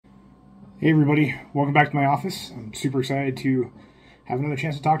Hey everybody, welcome back to my office. I'm super excited to have another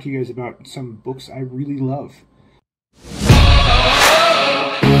chance to talk to you guys about some books I really love.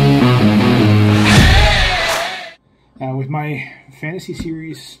 With my fantasy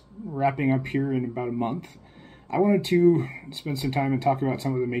series wrapping up here in about a month, I wanted to spend some time and talk about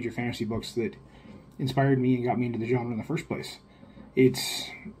some of the major fantasy books that inspired me and got me into the genre in the first place.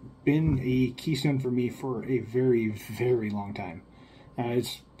 It's been a keystone for me for a very, very long time.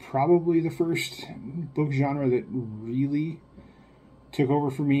 It's probably the first book genre that really took over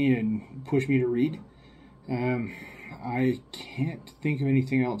for me and pushed me to read. I can't think of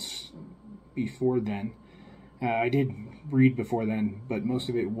anything else before then. I did read before then, but most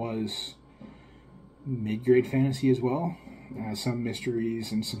of it was mid-grade fantasy as well. Some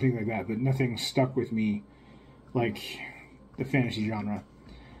mysteries and some things like that, but nothing stuck with me like the fantasy genre.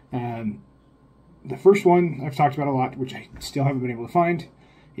 The first one I've talked about a lot, which I still haven't been able to find,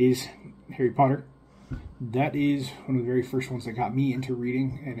 is Harry Potter. That is one of the very first ones that got me into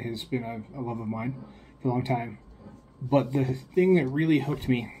reading and has been a love of mine for a long time. But the thing that really hooked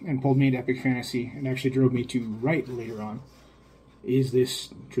me and pulled me into epic fantasy and actually drove me to write later on is this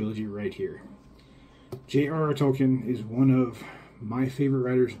trilogy right here. J.R.R. Tolkien is one of my favorite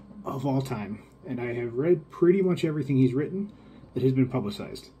writers of all time, and I have read pretty much everything he's written that has been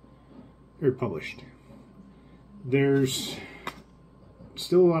published. There's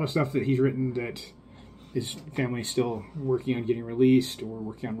still a lot of stuff that he's written that his family's still working on getting released or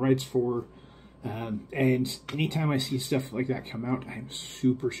working on rights for. And anytime I see stuff like that come out, I'm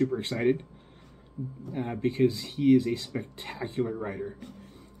super, super excited because he is a spectacular writer.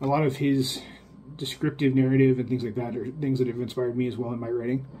 A lot of his descriptive narrative and things like that are things that have inspired me as well in my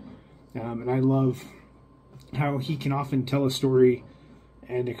writing. And I love how he can often tell a story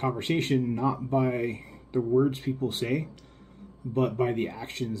and a conversation not by the words people say, but by the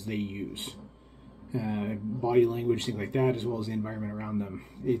actions they use. Body language, things like that, as well as the environment around them.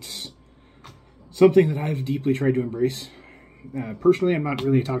 It's something that I've deeply tried to embrace. Personally, I'm not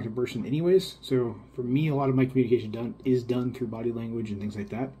really a talkative person anyways, so for me, a lot of my communication is done through body language and things like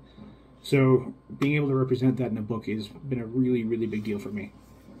that. So being able to represent that in a book has been a really, really big deal for me.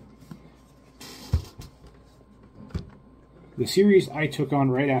 The series I took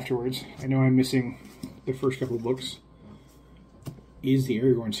on right afterwards, I know I'm missing the first couple of books, is the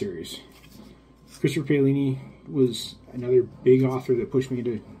Aragorn series. Christopher Paolini was another big author that pushed me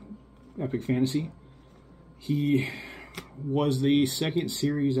into epic fantasy. He was the second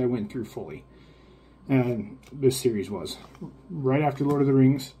series I went through fully. This series was. Right after Lord of the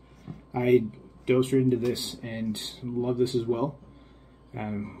Rings, I dove straight into this and love this as well.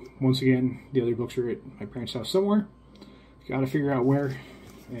 Once again, the other books are at my parents' house somewhere. Got to figure out where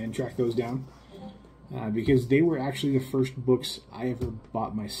and track those down. Because they were actually the first books I ever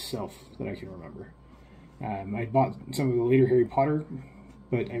bought myself that I can remember. I bought some of the later Harry Potter,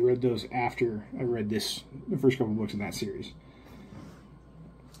 but I read those after I read the first couple books in that series.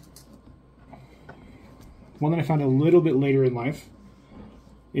 One that I found a little bit later in life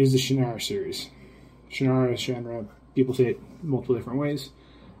is the Shannara series. Shannara, people say it multiple different ways.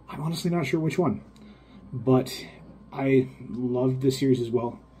 I'm honestly not sure which one, but I loved this series as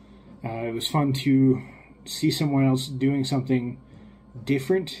well. It was fun to see someone else doing something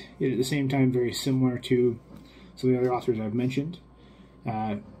different, yet at the same time very similar to some of the other authors I've mentioned.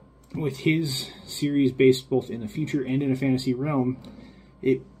 With his series based both in the future and in a fantasy realm,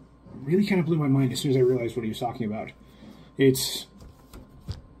 it really kind of blew my mind as soon as I realized what he was talking about. It's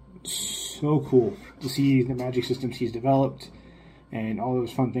so cool to see the magic systems he's developed and all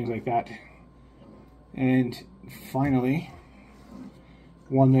those fun things like that. And finally,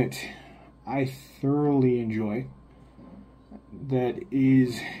 one that I thoroughly enjoy, that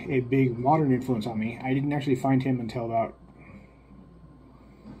is a big modern influence on me. I didn't actually find him until about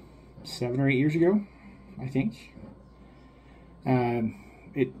 7 or 8 years ago, I think.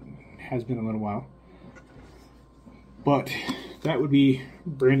 It has been a little while. But that would be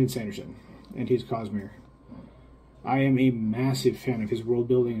Brandon Sanderson and his Cosmere. I am a massive fan of his world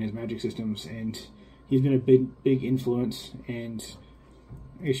building and his magic systems, and he's been a big influence, and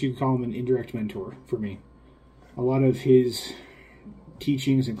I guess you could call him an indirect mentor for me. A lot of his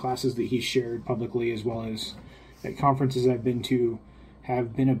teachings and classes that he's shared publicly, as well as at conferences I've been to,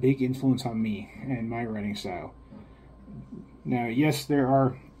 have been a big influence on me and my writing style. Now, yes, there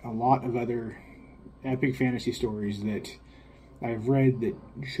are a lot of other epic fantasy stories that I've read that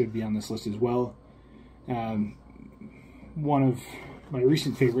should be on this list as well. One of my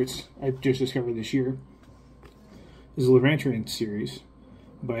recent favorites I've just discovered this year is the Levantine series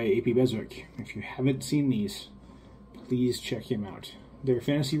by A.P. Beswick. If you haven't seen these, please check him out. They're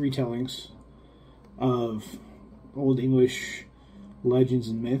fantasy retellings of Old English legends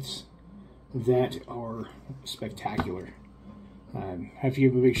and myths that are spectacular. Have to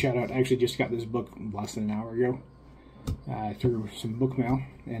give a big shout out. I actually just got this book less than an hour ago through some book mail,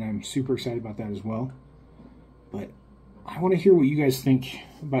 and I'm super excited about that as well. But I want to hear what you guys think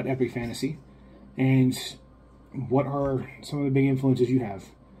about epic fantasy, and what are some of the big influences you have.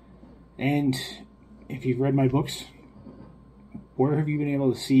 And if you've read my books, where have you been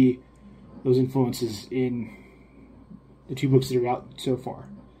able to see those influences in the 2 books that are out so far?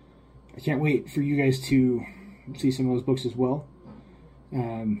 I can't wait for you guys to see some of those books as well.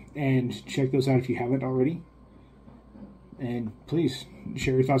 And check those out if you haven't already. And please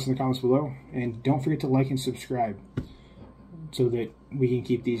share your thoughts in the comments below. And don't forget to like and subscribe so that we can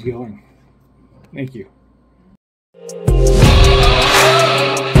keep these going. Thank you.